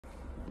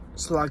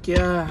So like,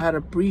 yeah, I had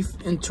a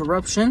brief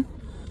interruption,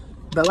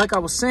 but like I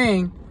was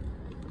saying,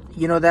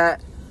 you know,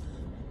 that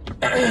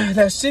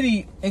that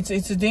city, it's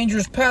a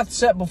dangerous path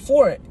set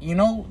before it. You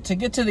know, to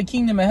get to the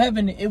kingdom of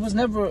heaven, it was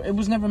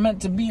never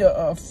meant to be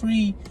a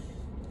free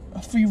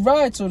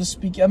ride, so to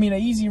speak. I mean,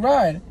 an easy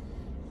ride.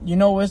 You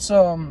know, it's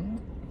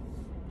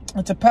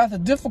a path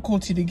of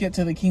difficulty to get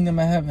to the kingdom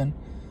of heaven.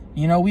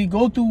 You know, we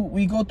go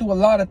through a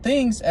lot of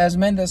things as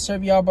men that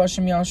serve Yahweh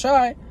Shem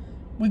Yahushai.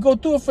 We go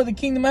through it for the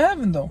kingdom of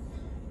heaven, though.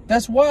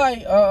 That's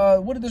why,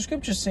 what did the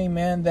scriptures say,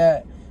 man?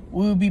 That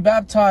we will be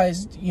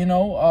baptized, you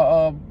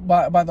know,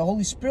 by the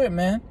Holy Spirit,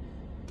 man.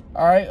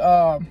 All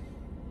right.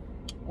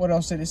 What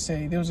else did it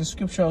say? There was a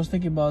scripture I was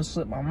thinking about, it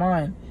slipped my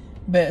mind.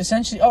 But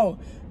essentially,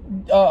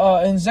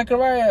 in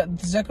Zechariah,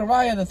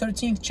 the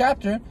 13th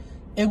chapter,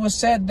 it was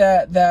said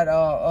that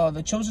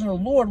the chosen of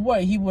the Lord,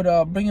 what he would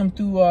bring them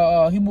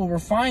through. He will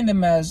refine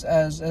them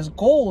as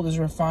gold is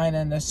refined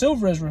and as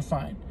silver is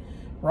refined,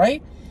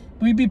 right?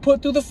 We'd be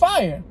put through the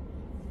fire.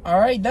 All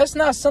right, that's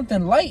not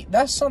something light.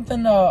 That's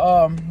something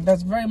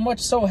that's very much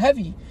so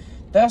heavy.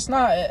 That's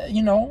not,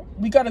 you know,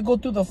 we got to go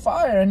through the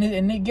fire, and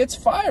it gets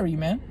fiery,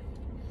 man.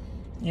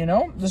 You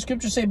know, the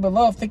scriptures say,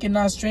 beloved, think it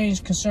not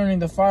strange concerning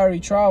the fiery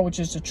trial, which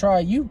is to try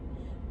you,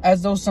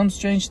 as though some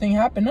strange thing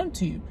happened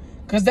unto you.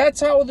 Because that's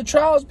how the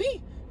trials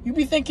be. You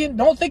be thinking,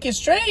 don't think it's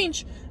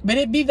strange, but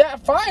it be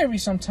that fiery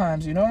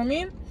sometimes, you know what I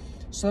mean?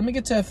 So let me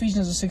get to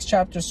Ephesians, the 6th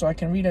chapter, so I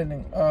can read it,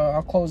 and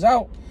I'll close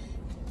out.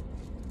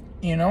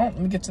 You know, let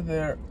me get to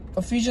the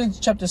Ephesians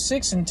chapter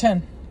 6 and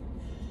 10.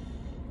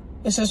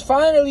 It says,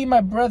 finally,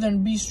 my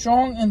brethren, be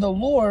strong in the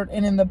Lord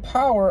and in the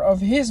power of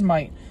his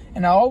might.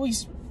 And I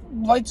always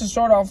like to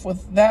start off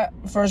with that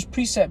first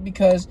precept,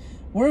 because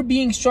we're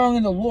being strong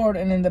in the Lord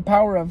and in the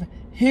power of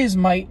his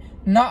might,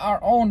 not our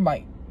own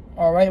might.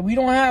 All right, we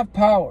don't have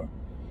power.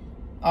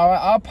 All right,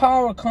 our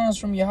power comes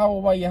from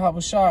Yahweh by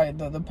Yahweh Shai,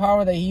 the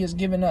power that he has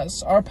given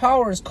us. Our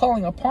power is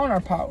calling upon our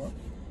power.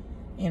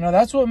 You know,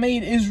 that's what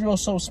made Israel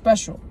so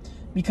special.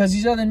 Because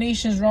these other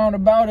nations round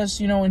about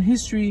us, you know, in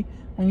history,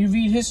 when you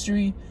read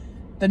history,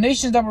 the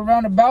nations that were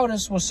round about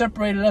us, what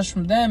separated us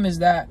from them is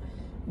that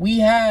we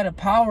had a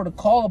power to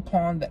call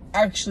upon that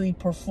actually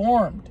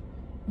performed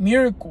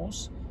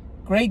miracles,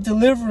 great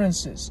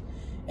deliverances,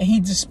 and he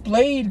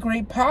displayed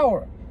great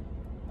power.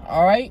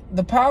 All right,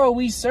 the power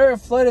we serve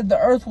flooded the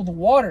earth with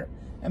water,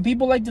 and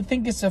people like to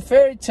think it's a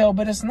fairy tale,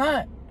 but it's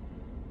not.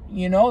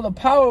 You know, the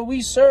power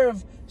we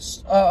serve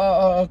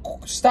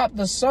stop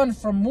the sun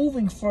from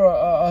moving for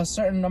a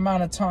certain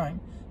amount of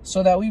time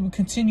so that we would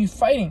continue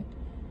fighting,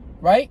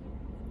 right?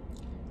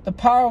 The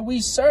power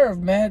we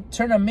serve, man,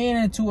 turn a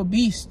man into a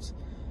beast.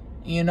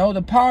 You know,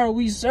 the power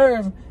we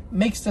serve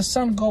makes the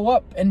sun go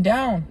up and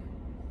down.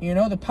 You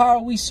know, the power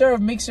we serve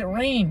makes it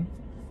rain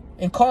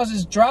and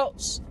causes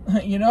droughts.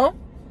 You know,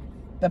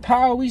 the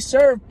power we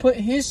serve put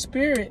his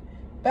spirit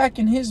back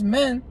in his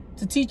men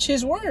to teach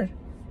his word.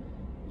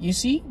 You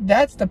see,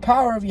 that's the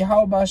power of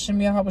Yahweh Hashem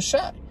Yahweh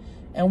Shai.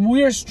 And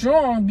we are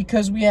strong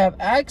because we have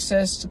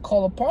access to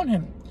call upon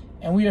him.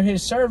 And we are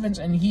his servants,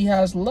 and he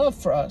has love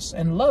for us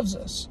and loves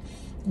us.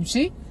 You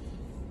see?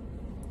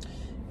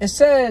 It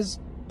says,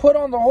 put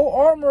on the whole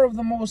armor of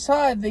the Most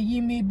High, that ye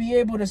may be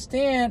able to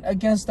stand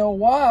against the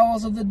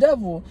wiles of the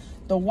devil.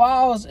 The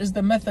wiles is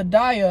the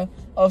methodia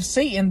of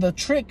Satan, the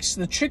tricks,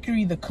 the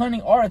trickery, the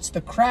cunning arts,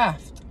 the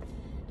craft.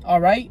 All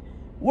right?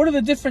 What are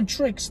the different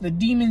tricks? The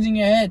demons in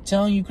your head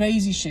telling you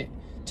crazy shit,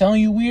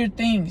 telling you weird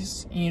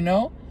things, you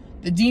know?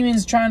 The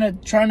demons trying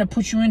to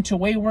put you into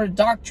wayward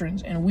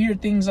doctrines and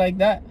weird things like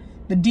that.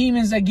 The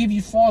demons that give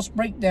you false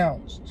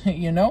breakdowns,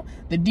 you know?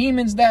 The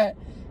demons that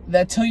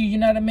tell you you're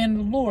not a man of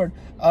the Lord.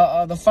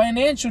 The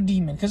financial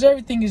demon, because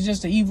everything is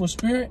just an evil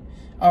spirit.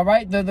 All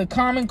right? The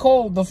common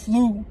cold, the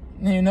flu,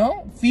 you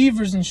know?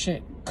 Fevers and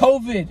shit.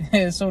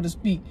 COVID, so to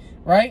speak,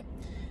 right?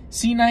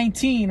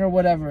 C-19 or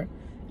whatever,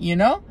 you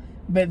know?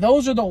 But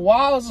those are the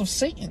wiles of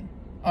Satan,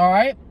 all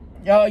right?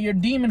 Your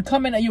demon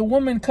coming at your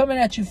woman coming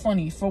at you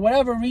funny for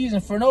whatever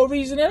reason, for no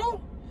reason at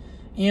all.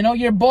 You know,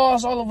 your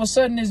boss all of a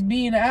sudden is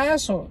being an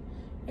asshole.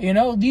 You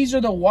know, these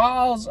are the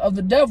wiles of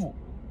the devil,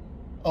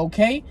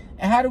 okay?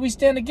 And how do we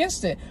stand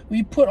against it?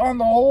 We put on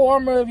the whole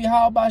armor of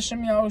Yahweh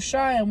Hashem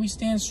Yahushai, and we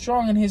stand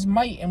strong in his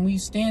might, and we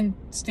stand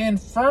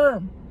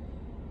firm.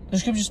 The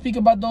scriptures speak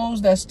about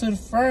those that stood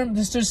firm,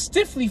 that stood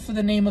stiffly for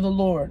the name of the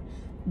Lord.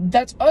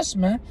 That's us,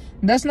 man.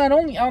 That's not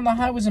only on the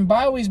highways and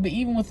byways, but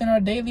even within our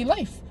daily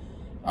life.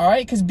 All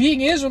right? Because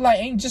being Israelite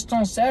ain't just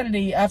on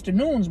Saturday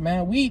afternoons,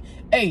 man.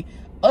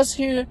 Us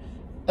here,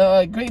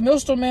 Great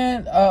Millstone,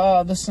 man,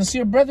 the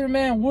Sincere Brethren,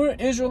 man, we're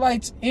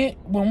Israelites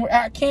when we're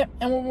at camp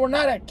and when we're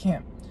not at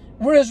camp.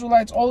 We're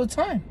Israelites all the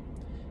time.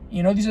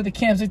 You know, these are the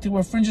camps that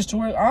wear fringes to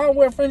work. I don't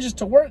wear fringes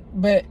to work,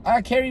 but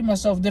I carry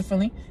myself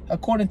differently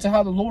according to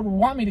how the Lord would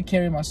want me to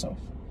carry myself.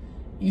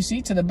 You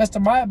see, to the best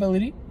of my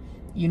ability,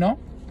 you know.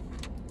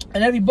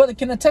 And every brother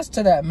can attest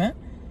to that, man.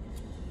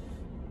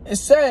 It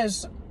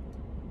says,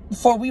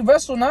 for we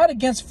wrestle not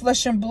against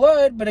flesh and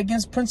blood, but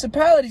against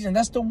principalities. And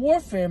that's the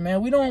warfare,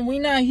 man.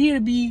 We're not here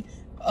to be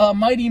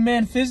mighty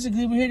men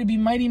physically. We're here to be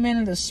mighty men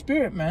in the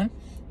spirit, man.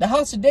 The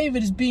house of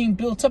David is being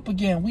built up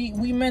again.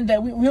 We men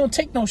that we don't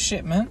take no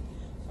shit, man.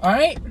 All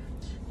right,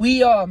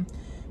 and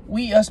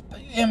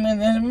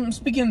I'm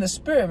speaking in the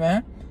spirit,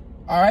 man.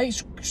 All right,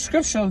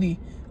 scripturally.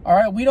 All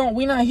right,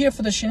 we're not here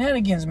for the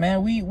shenanigans,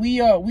 man. We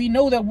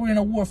know that we're in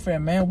a warfare,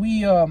 man.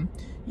 We're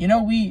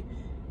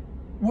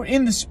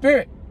in the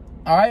spirit.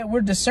 All right, we're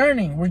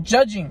discerning, we're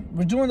judging,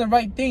 we're doing the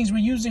right things, we're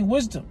using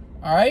wisdom.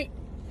 All right.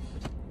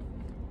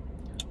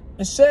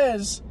 It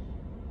says,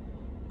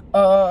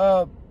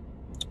 but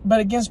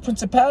against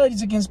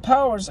principalities, against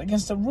powers,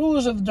 against the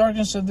rulers of the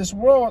darkness of this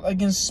world,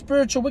 against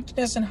spiritual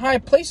wickedness in high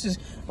places.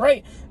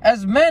 Right,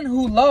 as men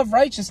who love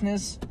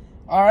righteousness.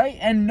 All right,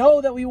 and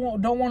know that we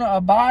don't want to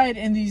abide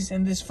in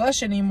this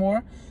flesh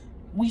anymore.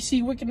 We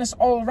see wickedness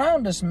all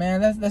around us,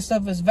 man. That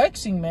stuff is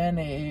vexing, man.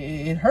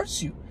 It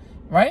hurts you,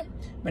 right?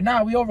 But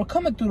now we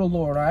overcome it through the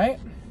Lord, all right?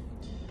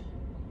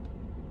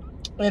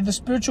 The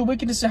spiritual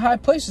wickedness in high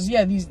places,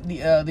 yeah. The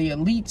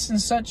elites and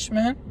such,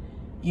 man.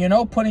 You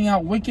know, putting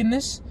out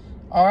wickedness.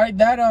 All right,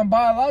 that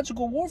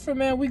biological warfare,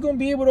 man. We're gonna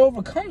be able to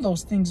overcome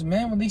those things,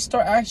 man. When they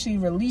start actually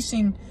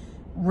releasing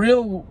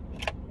real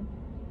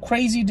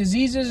crazy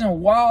diseases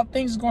and wild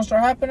things is gonna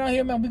start happening out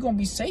here, man. We're gonna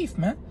be safe,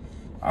 man.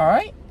 All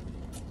right.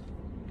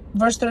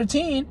 Verse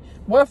 13.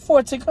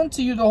 Wherefore take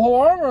unto you the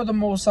whole armor of the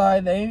Most High,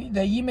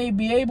 that ye may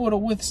be able to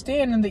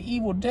withstand in the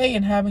evil day,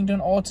 and having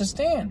done all to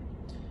stand.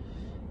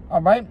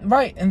 All right,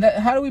 right. And that,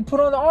 how do we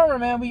put on the armor,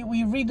 man?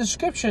 We read the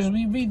scriptures.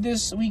 We read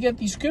this. We get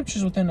these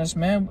scriptures within us,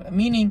 man.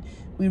 Meaning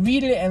we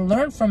read it and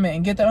learn from it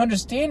and get the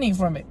understanding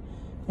from it.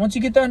 Once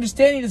you get the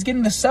understanding, that's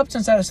getting the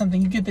substance out of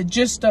something. You get the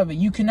gist of it.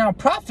 You can now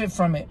profit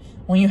from it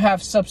when you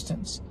have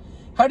substance.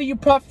 How do you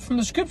profit from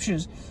the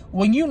scriptures?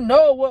 When you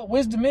know what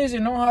wisdom is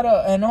and know how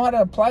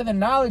to apply the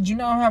knowledge, you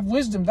now have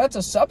wisdom. That's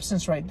a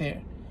substance right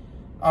there.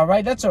 All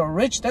right, that's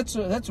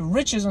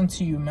riches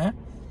unto you, man.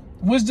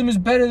 Wisdom is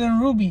better than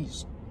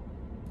rubies.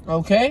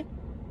 Okay?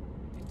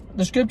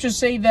 The scriptures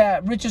say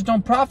that riches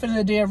don't profit in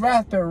the day of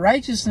wrath, but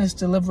righteousness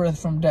delivereth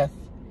from death.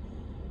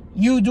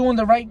 You doing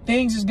the right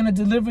things is going to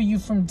deliver you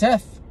from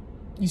death.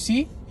 You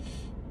see?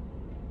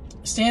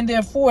 Stand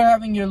therefore,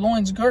 having your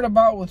loins girt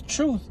about with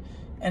truth,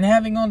 and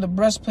having on the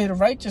breastplate of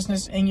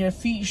righteousness, and your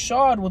feet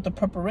shod with the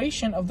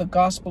preparation of the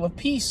gospel of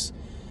peace.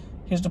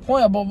 Here's the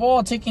point. Above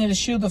all, taking the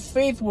shield of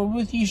faith,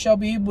 wherewith ye shall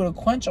be able to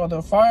quench all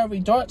the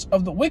fiery darts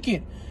of the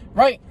wicked.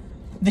 Right?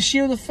 The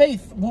shield of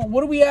faith.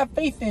 What do we have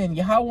faith in?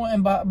 Yahweh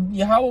and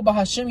Yahweh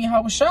Bahashem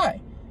Yahweh Shai.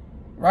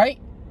 Right?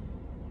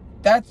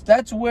 That's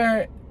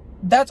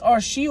our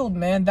shield,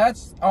 man.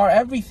 That's our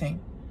everything.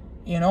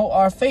 You know,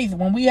 our faith.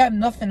 When we have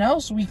nothing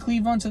else, we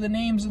cleave unto the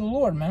names of the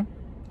Lord, man.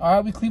 All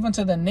right, we cleave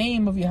unto the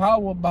name of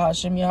Yahweh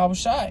Bahashem Yahweh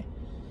Shai.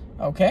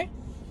 Okay?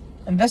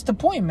 And that's the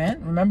point,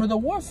 man. Remember the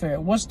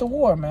warfare. What's the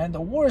war, man? The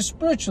war is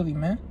spiritually,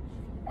 man.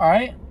 All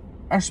right?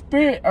 Our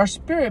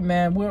spirit,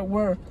 man,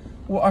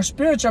 our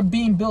spirits are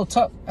being built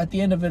up at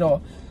the end of it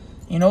all.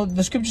 You know,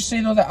 the scriptures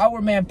say, though the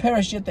outward man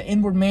perish, yet the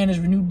inward man is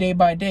renewed day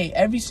by day.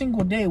 Every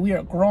single day we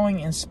are growing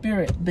in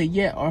spirit, but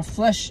yet our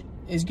flesh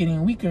is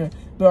getting weaker,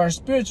 but our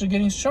spirits are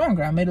getting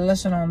stronger. I made a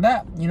lesson on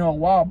that, you know, a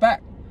while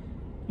back.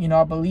 You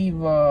know, I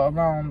believe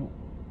around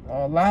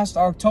last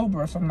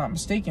October, if I'm not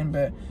mistaken.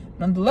 But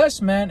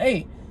nonetheless, man,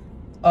 hey,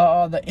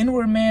 the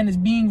inward man is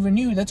being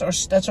renewed. That's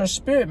our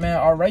spirit, man.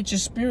 Our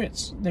righteous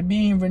spirits, they're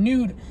being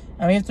renewed.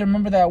 And we have to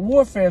remember that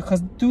warfare,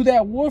 because through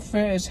that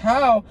warfare is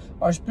how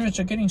our spirits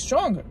are getting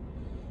stronger.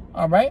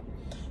 All right.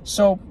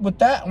 So with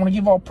that, I want to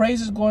give all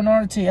praises going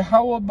on to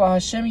Yahweh,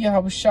 Bahashem,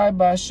 Yahweh Shai,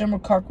 Bahashem,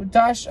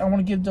 Rakakwadash. I want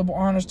to give double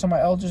honors to my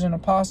elders and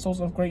apostles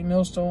of Great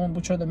Millstone,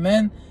 which are the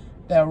men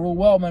that rule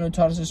well, men who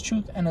taught us his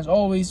truth. And as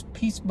always,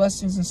 peace,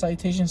 blessings, and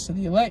salutations to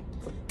the elect.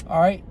 All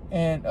right.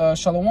 And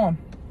shalom.